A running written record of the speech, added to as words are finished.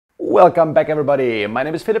Welcome back everybody, my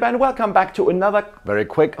name is Philip and welcome back to another very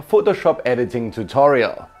quick Photoshop editing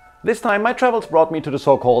tutorial. This time my travels brought me to the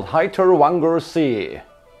so-called Haiterwanger Sea,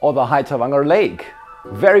 or the Haiterwanger Lake.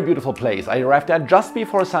 Very beautiful place. I arrived there just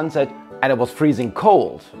before sunset and it was freezing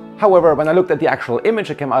cold. However, when I looked at the actual image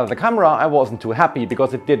that came out of the camera, I wasn't too happy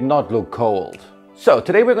because it did not look cold. So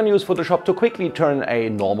today we're going to use Photoshop to quickly turn a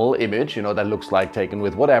normal image, that looks like taken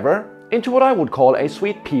with whatever, into what I would call a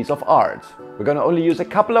sweet piece of art. We're going to only use a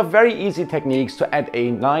couple of very easy techniques to add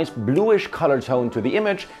a nice bluish color tone to the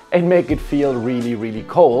image and make it feel really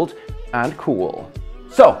cold and cool.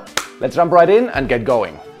 So let's jump right in and get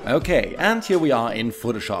going. Okay, and here we are in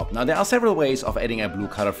Photoshop. Now there are several ways of adding a blue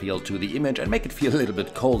color field to the image and make it feel a little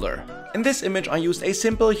bit colder. In this image I used a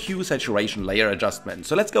simple hue saturation layer adjustment.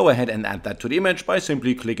 So let's go ahead and add that to the image by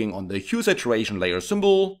simply clicking on the hue saturation layer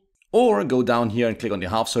symbol, or go down here and click on the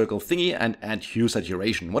half circle thingy and add hue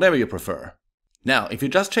saturation, whatever you prefer. Now, if you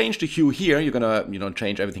just change the hue here, you're gonna,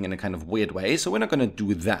 change everything in a kind of weird way, so we're not gonna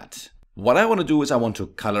do that. What I want to do is I want to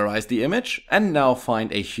colorize the image and now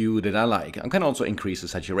find a hue that I like. I can also increase the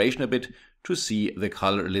saturation a bit to see the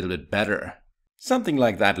color a little bit better. Something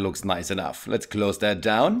like that looks nice enough. Let's close that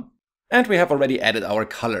down. And we have already added our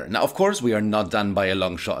color. Now, of course, we are not done by a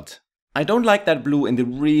long shot. I don't like that blue in the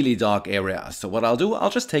really dark areas, so what I'll do, I'll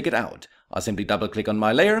just take it out. I'll simply double click on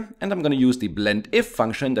my layer and I'm going to use the blend if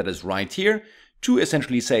function that is right here to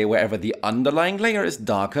essentially say wherever the underlying layer is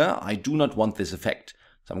darker, I do not want this effect.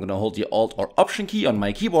 So I'm going to hold the Alt or Option key on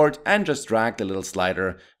my keyboard and just drag the little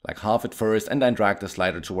slider like half at first and then drag the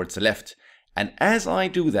slider towards the left. And as I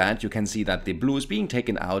do that, you can see that the blue is being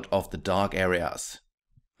taken out of the dark areas.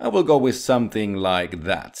 I will go with something like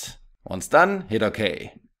that. Once done, hit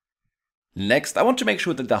OK. Next, I want to make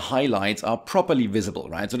sure that the highlights are properly visible,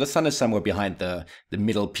 right? So the sun is somewhere behind the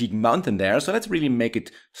middle peak mountain there, so let's really make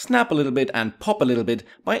it snap a little bit and pop a little bit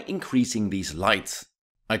by increasing these lights.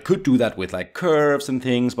 I could do that with like curves and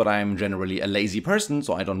things, but I'm generally a lazy person,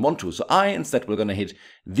 so I don't want to. So instead we're gonna hit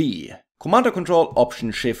the Command or Control,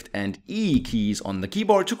 Option, Shift and E keys on the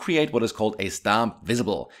keyboard to create what is called a stamp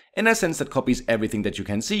visible. In essence, that copies everything that you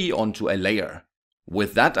can see onto a layer.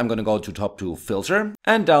 With that, I'm gonna go to top to Filter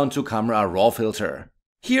and down to Camera Raw Filter.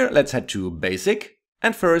 Here, let's head to Basic,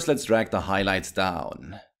 and first let's drag the highlights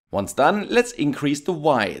down. Once done, let's increase the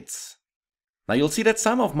whites. Now you'll see that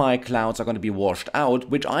some of my clouds are going to be washed out,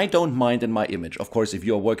 which I don't mind in my image. Of course, if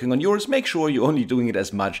you're working on yours, make sure you're only doing it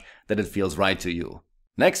as much that it feels right to you.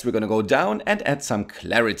 Next, we're going to go down and add some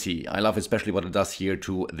clarity. I love especially what it does here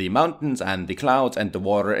to the mountains and the clouds and the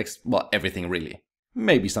water, well, everything really.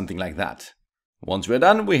 Maybe something like that. Once we're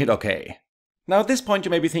done, we hit OK. Now at this point you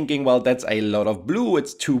may be thinking, well, that's a lot of blue,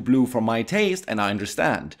 it's too blue for my taste, and I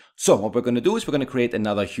understand. So what we're going to do is we're going to create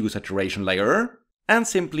another hue saturation layer and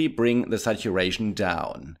simply bring the saturation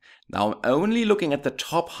down. Now I'm only looking at the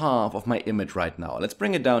top half of my image right now. Let's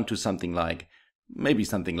bring it down to something like, maybe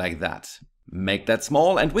something like that. Make that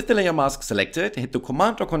small, and with the layer mask selected, hit the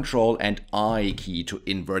Command or Control and I key to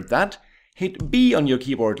invert that. Hit B on your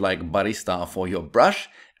keyboard like barista for your brush,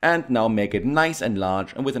 and now make it nice and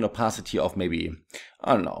large and with an opacity of maybe,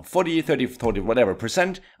 I don't know, 40, 30, 40, whatever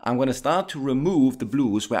percent. I'm going to start to remove the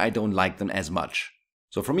blues where I don't like them as much.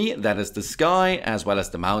 So for me, that is the sky as well as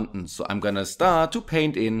the mountains. So I'm going to start to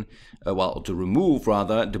paint in, to remove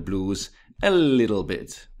rather, the blues a little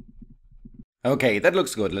bit. Okay, that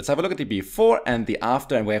looks good. Let's have a look at the before and the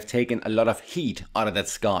after, and we have taken a lot of heat out of that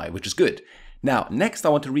sky, which is good. Now, next I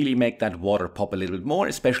want to really make that water pop a little bit more,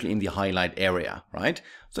 especially in the highlight area, right?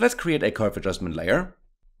 So let's create a curve adjustment layer.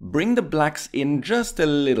 Bring the blacks in just a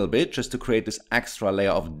little bit, just to create this extra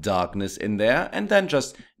layer of darkness in there, and then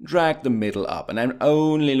just drag the middle up. And I'm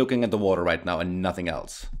only looking at the water right now and nothing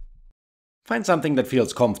else. Find something that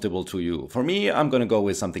feels comfortable to you. For me, I'm going to go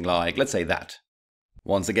with something like, let's say that.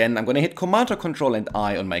 Once again, I'm going to hit Command or Control and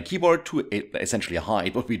I on my keyboard to essentially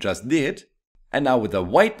hide what we just did. And now with the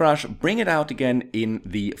white brush, bring it out again in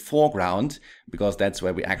the foreground, because that's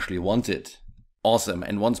where we actually want it. Awesome,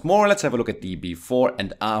 and once more, let's have a look at the before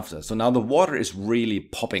and after. So now the water is really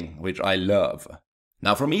popping, which I love.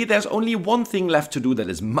 Now for me, there's only one thing left to do that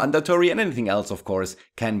is mandatory, and anything else, of course,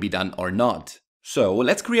 can be done or not. So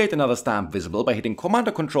let's create another stamp visible by hitting Command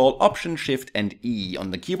or Control, Option, Shift and E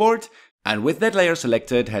on the keyboard. And with that layer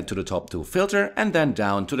selected, head to the top to Filter and then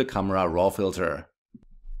down to the Camera Raw Filter.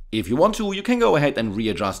 If you want to, you can go ahead and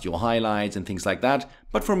readjust your highlights and things like that,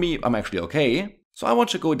 but for me, I'm actually okay. So I want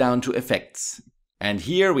to go down to Effects. And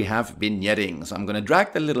here we have vignetting. So I'm going to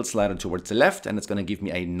drag the little slider towards the left and it's going to give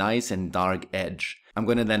me a nice and dark edge. I'm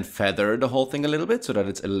going to then feather the whole thing a little bit so that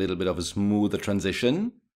it's a little bit of a smoother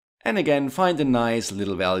transition. And again, find a nice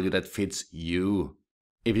little value that fits you.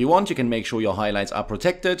 If you want, you can make sure your highlights are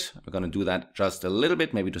protected. We're going to do that just a little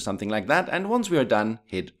bit, maybe do something like that. And once we are done,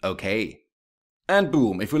 hit OK. And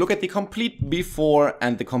boom, if we look at the complete before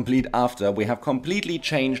and the complete after, we have completely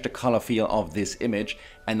changed the color feel of this image,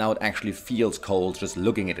 and now it actually feels cold just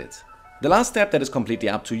looking at it. The last step that is completely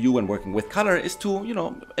up to you when working with color is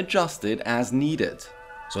to, adjust it as needed.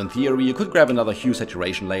 So in theory, you could grab another hue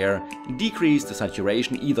saturation layer, decrease the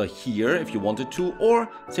saturation either here if you wanted to, or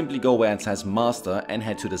simply go where it says master and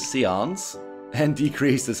head to the seance and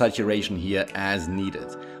decrease the saturation here as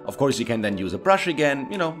needed. Of course, you can then use a brush again,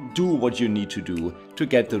 do what you need to do to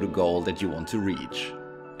get to the goal that you want to reach.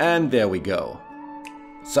 And there we go.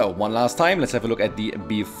 So one last time, let's have a look at the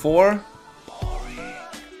before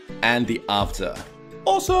and the after.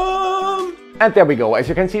 Awesome! And there we go. As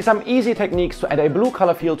you can see, some easy techniques to add a blue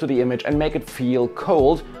color feel to the image and make it feel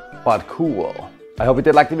cold but cool. I hope you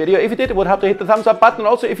did like the video. If you did, it would help to hit the thumbs up button.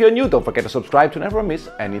 Also, if you're new, don't forget to subscribe to never miss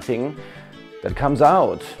anything that comes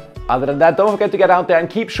out. Other than that, don't forget to get out there and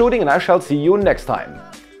keep shooting, and I shall see you next time.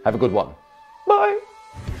 Have a good one. Bye!